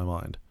 never crossed my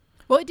mind.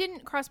 Well, it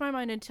didn't cross my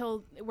mind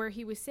until where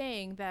he was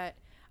saying that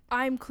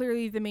I'm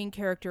clearly the main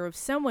character of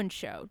someone's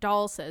show.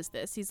 Dahl says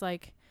this. He's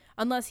like,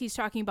 unless he's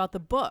talking about the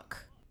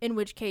book, in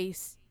which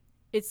case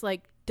it's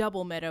like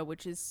double meta,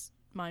 which is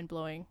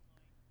mind-blowing.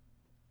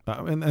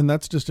 And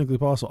that's distinctly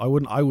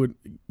possible. I would,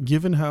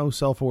 given how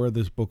self-aware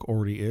this book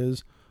already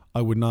is,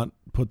 I would not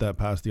put that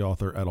past the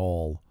author at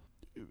all.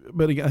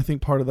 But again, I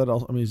think part of that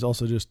also, is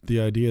also just the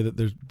idea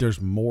that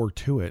there's more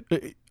to it.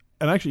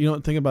 And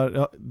actually, think about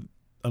it.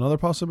 Another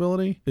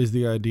possibility is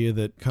the idea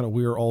that kind of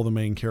we're all the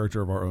main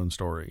character of our own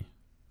story.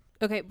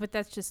 Okay, but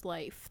that's just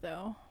life,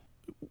 though.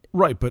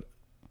 Right, but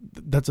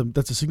that's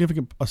a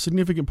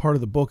significant part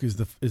of the book is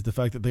the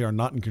fact that they are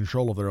not in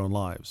control of their own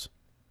lives.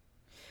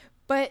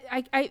 But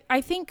I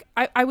think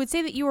I would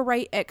say that you were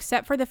right,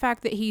 except for the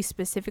fact that he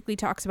specifically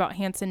talks about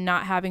Hansen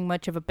not having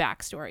much of a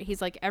backstory.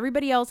 He's like,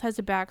 everybody else has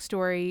a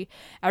backstory.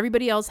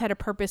 Everybody else had a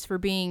purpose for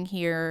being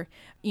here.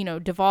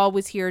 Duvall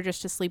was here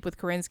just to sleep with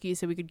Kerensky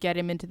so we could get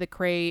him into the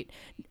crate.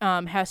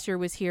 Hester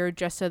was here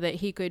just so that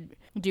he could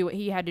do what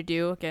he had to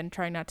do. Again,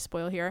 trying not to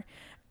spoil here,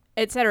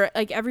 etc.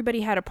 Like,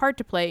 everybody had a part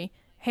to play.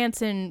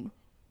 Hansen,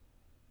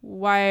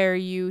 why are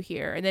you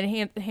here? And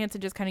then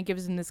Hansen just kind of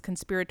gives him this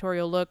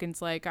conspiratorial look and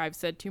it's like, I've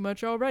said too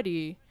much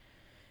already.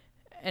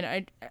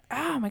 And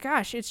oh my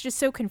gosh, it's just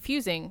so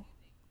confusing.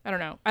 I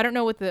don't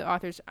know what the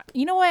author's,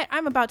 you know what?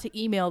 I'm about to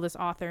email this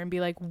author and be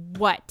like,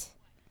 what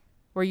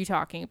were you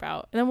talking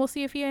about? And then we'll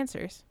see if he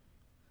answers.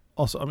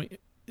 Also,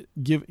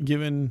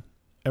 given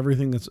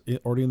everything that's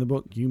already in the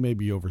book, you may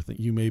be over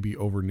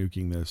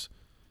nuking this.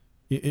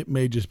 It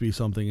may just be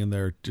something in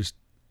there just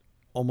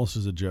almost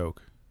as a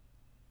joke.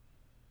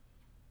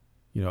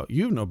 You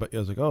have no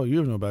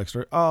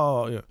backstory.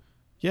 Oh, yeah.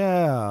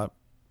 Yeah,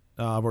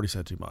 I've already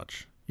said too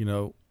much.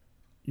 You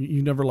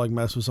never like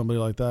mess with somebody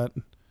like that,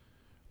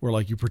 where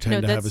like you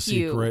pretend to have a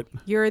secret.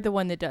 You're the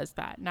one that does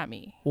that, not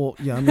me. Well,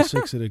 yeah, I'm a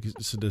sick,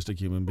 sadistic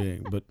human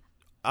being, but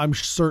I'm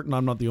certain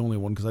I'm not the only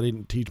one because I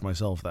didn't teach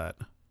myself that.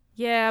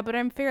 Yeah, but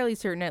I'm fairly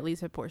certain at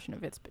least a portion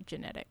of it's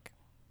genetic.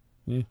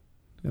 Yeah,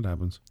 it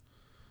happens.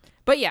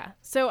 But yeah,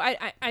 so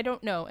I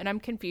don't know, and I'm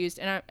confused,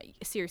 and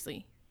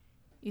seriously,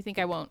 you think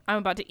I won't? I'm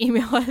about to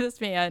email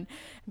this man and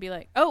be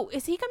like, oh,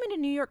 is he coming to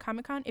New York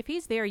Comic Con? If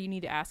he's there, you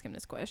need to ask him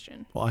this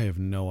question. Well, I have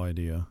no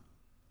idea.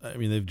 I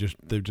mean, they've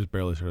just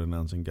barely started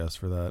announcing guests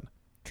for that.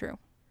 True.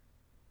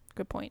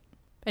 Good point.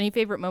 Any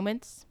favorite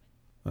moments?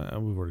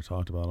 We've already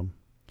talked about them.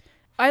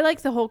 I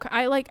like the whole.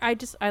 I like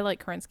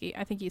Kerensky.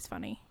 I think he's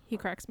funny. He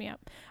cracks me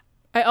up.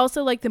 I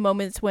also like the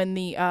moments when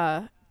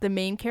the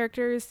main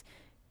characters,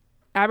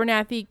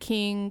 Abernathy,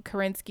 King,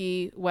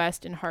 Kerensky,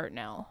 West, and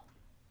Hartnell.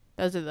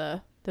 Those are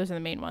the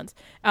main ones.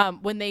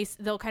 When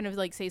they'll kind of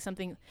like say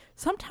something.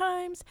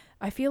 Sometimes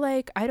I feel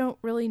like I don't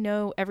really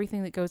know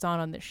everything that goes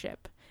on this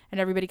ship,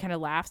 and everybody kind of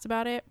laughs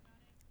about it.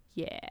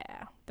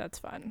 Yeah, that's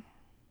fun.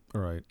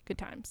 All right. Good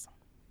times.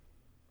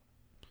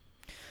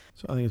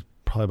 So I think it's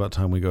probably about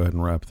time we go ahead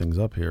and wrap things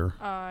up here.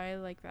 I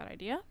like that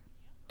idea.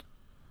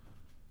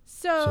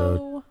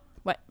 So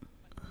what?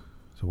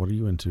 So what are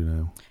you into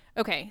now?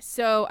 Okay,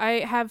 so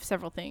I have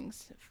several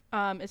things.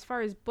 As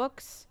far as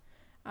books,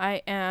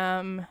 I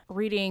am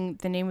reading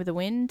The Name of the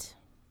Wind,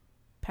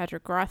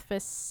 Patrick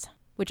Rothfuss,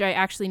 which I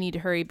actually need to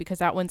hurry because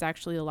that one's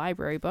actually a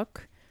library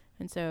book,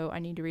 and so I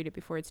need to read it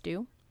before it's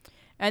due.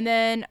 And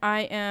then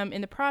I am in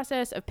the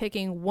process of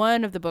picking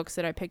one of the books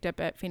that I picked up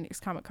at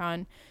Phoenix Comic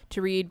Con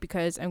to read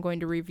because I'm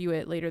going to review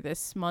it later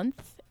this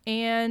month.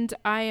 And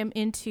I am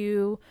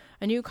into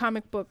a new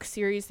comic book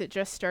series that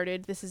just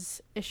started. This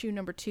is issue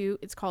number 2.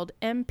 It's called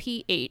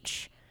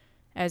MPH,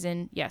 as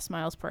in, yes,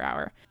 miles per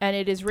hour. And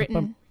it is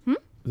written... Is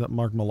that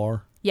Mark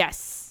Millar?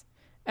 Yes.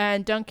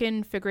 And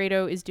Duncan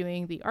Fegredo is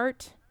doing the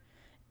art.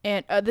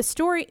 And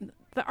the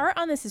art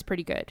on this is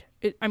pretty good.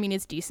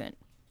 It's decent.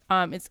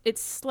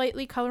 It's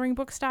slightly coloring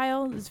book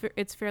style.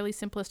 It's fairly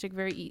simplistic,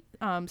 very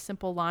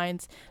simple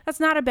lines. That's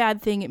not a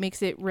bad thing. It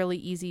makes it really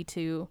easy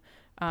to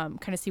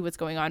kind of see what's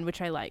going on,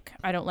 which I like.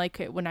 I don't like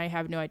it when I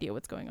have no idea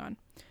what's going on.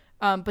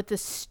 But the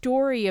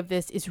story of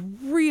this is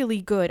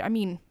really good. I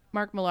mean,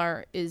 Mark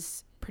Millar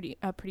is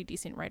a pretty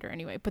decent writer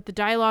anyway, but the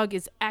dialogue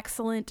is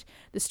excellent.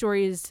 The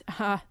story is,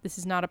 this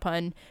is not a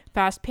pun,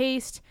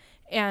 fast-paced,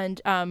 and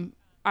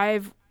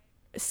I've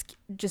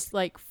just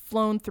like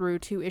flown through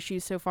 2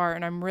 issues so far,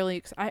 and I'm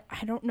really I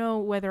don't know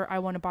whether I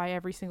want to buy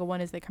every single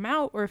one as they come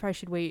out or if I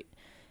should wait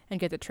and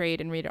get the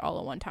trade and read it all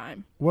at one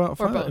time. Well,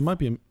 it might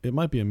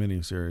be a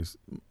mini series.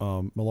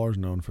 Millar's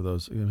known for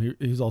those.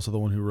 He's also the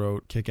one who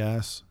wrote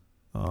Kick-Ass.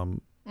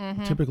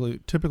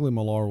 Typically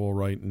Millar will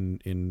write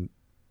in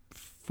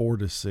 4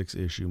 to 6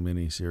 issue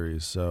mini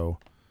series, so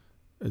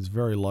it's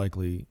very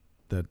likely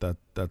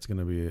that's going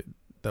to be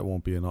that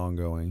won't be an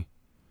ongoing.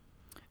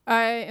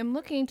 I am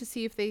looking to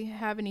see if they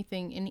have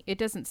anything it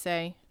doesn't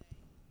say.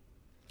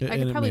 I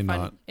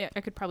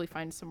could probably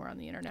find somewhere on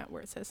the internet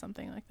where it says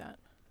something like that.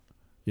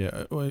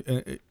 Yeah,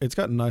 it's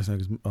gotten nice now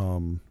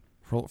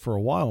because for a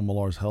while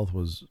Millar's health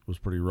was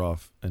pretty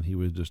rough, and he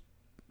was just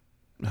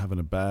having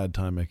a bad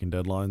time making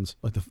deadlines.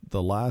 Like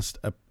the last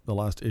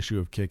issue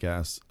of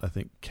Kick-Ass, I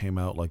think, came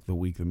out like the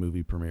week the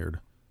movie premiered.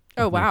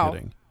 Oh, wow. No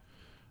kidding.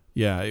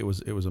 Yeah, it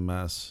was a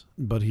mess,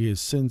 but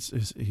he's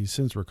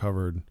since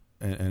recovered.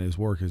 And his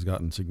work has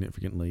gotten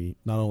significantly,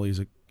 not only is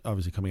it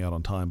obviously coming out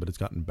on time, but it's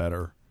gotten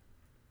better.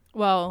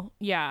 Well,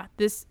 yeah,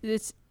 this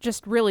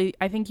just really,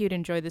 I think you'd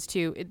enjoy this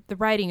too. The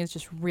writing is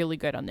just really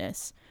good on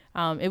this.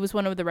 It was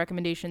one of the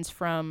recommendations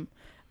from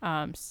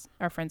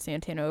our friend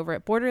Santana over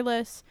at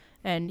Borderless,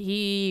 and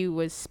he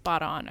was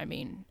spot on. I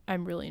mean,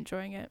 I'm really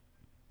enjoying it.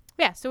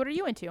 Yeah, so what are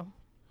you into?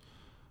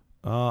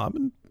 I've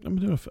been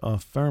doing a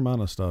fair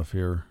amount of stuff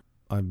here.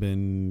 I've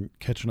been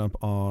catching up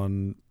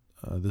on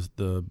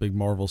the big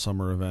Marvel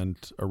summer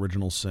event,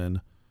 Original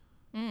Sin,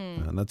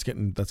 and that's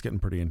getting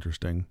pretty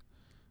interesting.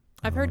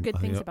 I've heard good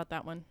things about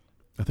that one.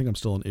 I think I'm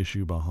still an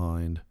issue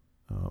behind.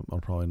 I'll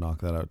probably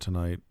knock that out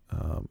tonight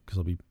because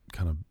I'll be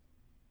kind of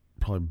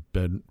probably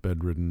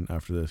bedridden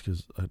after this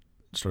because I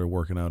started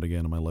working out again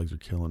and my legs are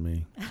killing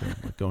me.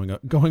 So like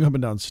going up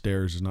and down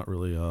stairs is not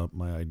really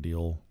my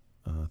ideal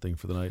thing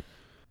for the night.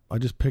 I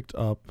just picked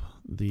up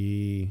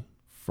the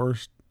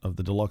first of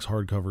the deluxe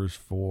hardcovers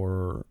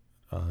for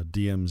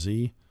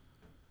DMZ,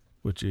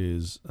 which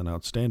is an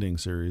outstanding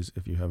series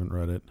if you haven't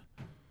read it.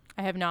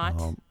 I have not.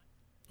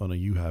 Oh no,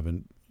 you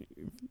haven't.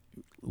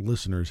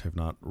 Listeners have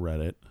not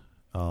read it.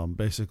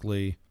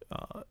 Basically,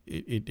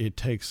 it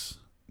takes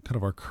kind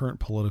of our current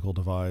political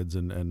divides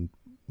and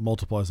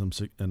multiplies them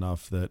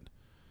enough that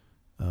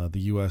the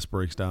U.S.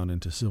 breaks down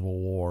into civil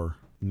war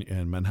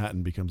and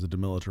Manhattan becomes a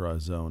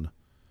demilitarized zone.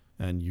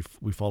 And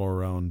we follow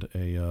around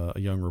a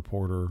young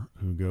reporter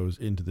who goes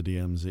into the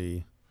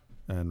DMZ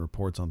and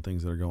reports on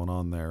things that are going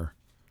on there.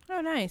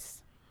 Oh,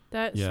 nice.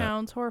 That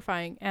sounds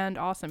horrifying and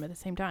awesome at the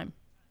same time.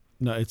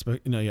 No,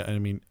 I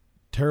mean,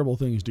 terrible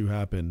things do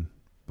happen,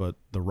 but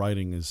the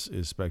writing is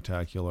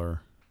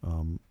spectacular.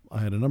 I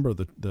had a number of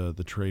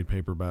the trade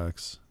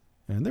paperbacks,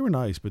 and they were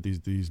nice, but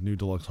these new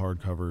deluxe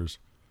hardcovers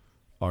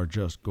are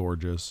just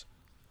gorgeous.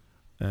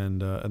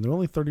 And they're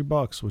only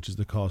 $30, which is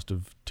the cost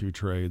of 2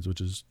 trades, which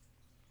is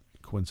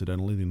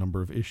coincidentally the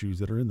number of issues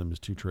that are in them is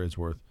 2 trades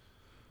worth.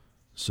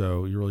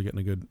 So you're really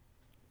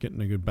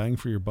getting a good bang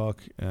for your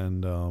buck,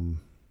 and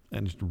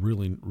just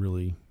really,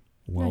 really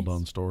well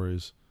done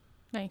stories.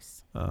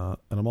 Nice. And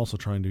I'm also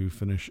trying to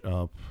finish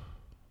up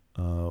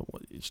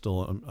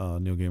still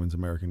Neil Gaiman's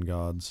American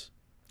Gods.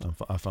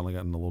 I've finally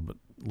gotten a little bit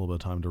of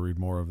time to read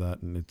more of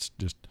that, and it's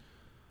just,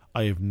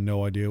 I have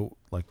no idea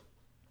like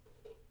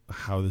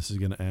how this is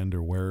going to end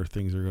or where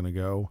things are going to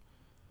go,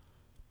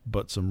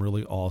 but some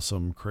really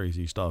awesome,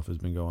 crazy stuff has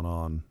been going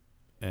on,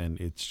 and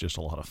it's just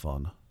a lot of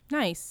fun.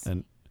 Nice.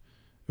 And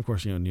of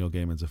course, Neil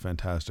Gaiman's a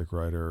fantastic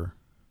writer.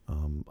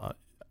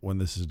 When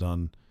this is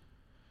done,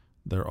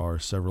 there are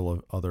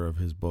several other of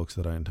his books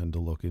that I intend to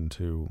look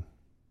into.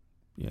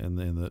 Yeah, in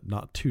the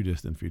not too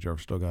distant future.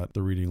 I've still got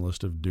the reading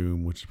list of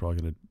Doom, which is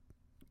probably going to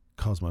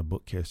cause my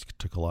bookcase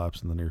to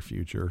collapse in the near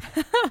future.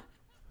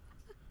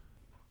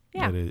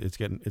 Yeah, it's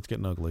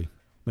getting ugly.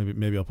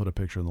 Maybe I'll put a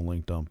picture in the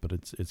link dump, but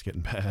it's getting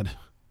bad.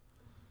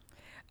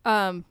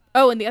 And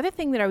the other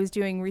thing that I was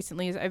doing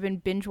recently is I've been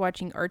binge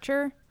watching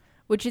Archer,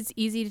 which is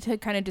easy to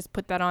kind of just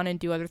put that on and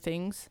do other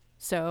things.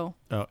 So.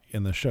 Oh,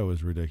 and the show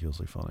is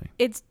ridiculously funny.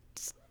 It's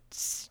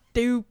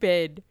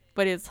stupid,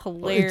 but it's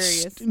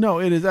hilarious.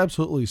 It is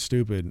absolutely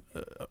stupid.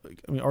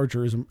 I mean,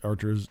 Archer is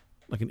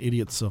like an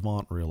idiot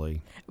savant,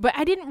 really. But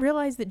I didn't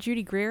realize that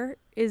Judy Greer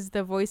is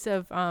the voice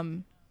of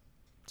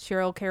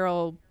Cheryl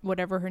Carroll,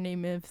 whatever her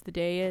name of the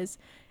day is,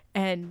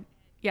 and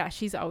yeah,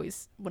 she's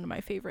always one of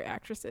my favorite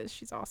actresses.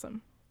 She's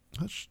awesome.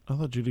 I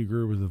thought Judy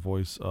Greer was the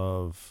voice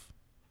of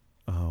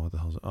what the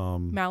hell is it?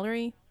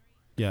 Mallory.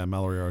 Yeah,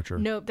 Mallory Archer.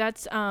 No,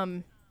 that's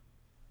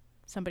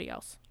somebody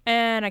else,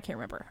 and I can't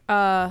remember.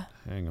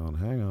 Hang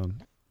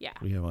on. Yeah.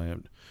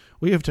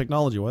 We have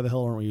technology. Why the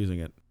hell aren't we using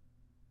it?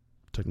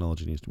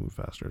 Technology needs to move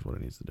faster is what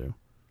it needs to do.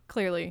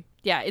 Clearly.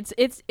 Yeah, it's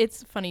a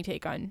funny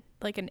take on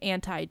like an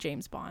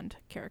anti-James Bond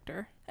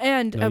character.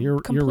 And you're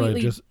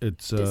right.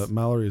 It's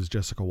Mallory is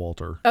Jessica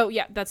Walter. Oh,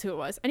 yeah, that's who it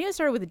was. I knew it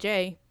started with a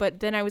J, but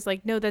then I was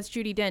like, no, that's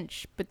Judi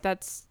Dench, but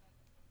that's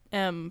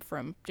M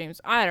from James.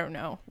 I don't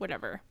know.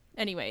 Whatever.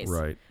 Anyways.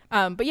 Right.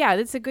 But yeah,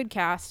 it's a good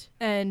cast,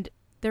 and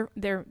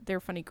they're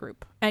a funny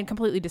group and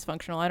completely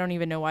dysfunctional. I don't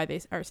even know why they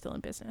are still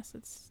in business.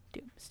 It's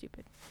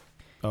stupid.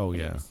 Oh,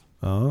 anyways.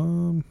 Yeah.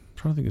 I'm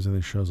trying to think of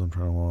any shows I'm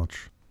trying to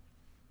watch.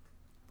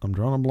 I'm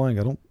drawing a blank.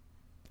 I don't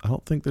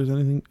think there's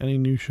any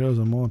new shows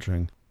I'm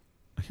watching.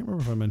 I can't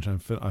remember if I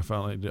mentioned I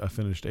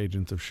finished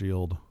Agents of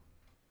S.H.I.E.L.D.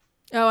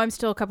 Oh, I'm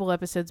still a couple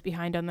episodes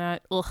behind on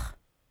that. Ugh.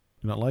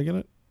 You're not liking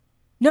it?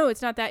 No,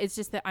 it's not that. It's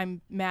just that I'm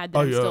mad that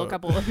I'm still a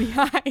couple of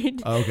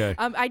behind. Okay.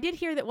 I did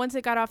hear that once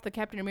it got off the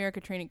Captain America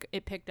training,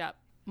 it picked up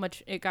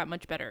it got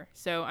much better.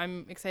 So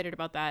I'm excited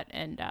about that.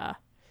 And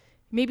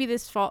maybe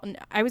this fall,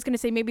 I was going to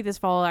say maybe this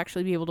fall I'll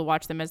actually be able to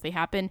watch them as they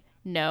happen.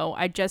 No,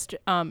 I just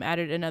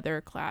added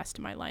another class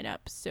to my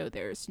lineup, so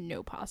there's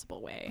no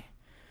possible way.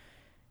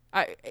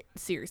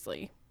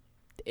 Seriously,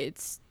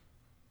 it's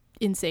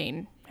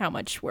insane how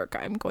much work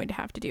I'm going to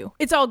have to do.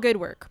 It's all good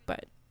work,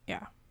 but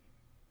yeah.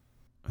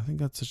 I think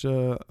that's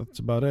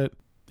about it.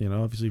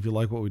 Obviously, if you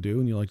like what we do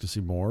and you like to see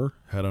more,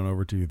 head on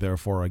over to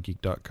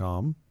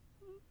thereforeigeek.com.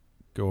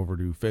 Go over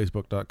to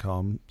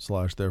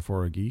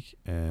facebook.com/thereforeigeek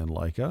and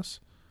like us.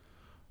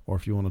 Or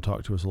if you want to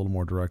talk to us a little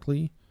more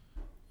directly,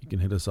 you can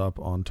hit us up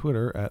on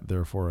Twitter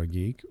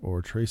 @thereforeigeek,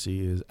 or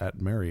Tracy is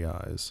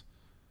 @MaryEyes.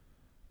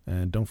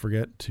 And don't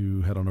forget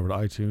to head on over to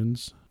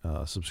iTunes,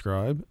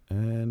 subscribe,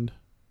 and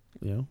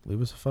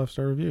leave us a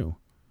 5-star review.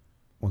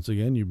 Once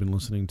again, you've been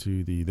listening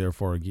to the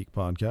Therefore a Geek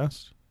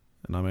podcast,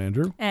 and I'm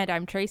Andrew. And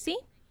I'm Tracy.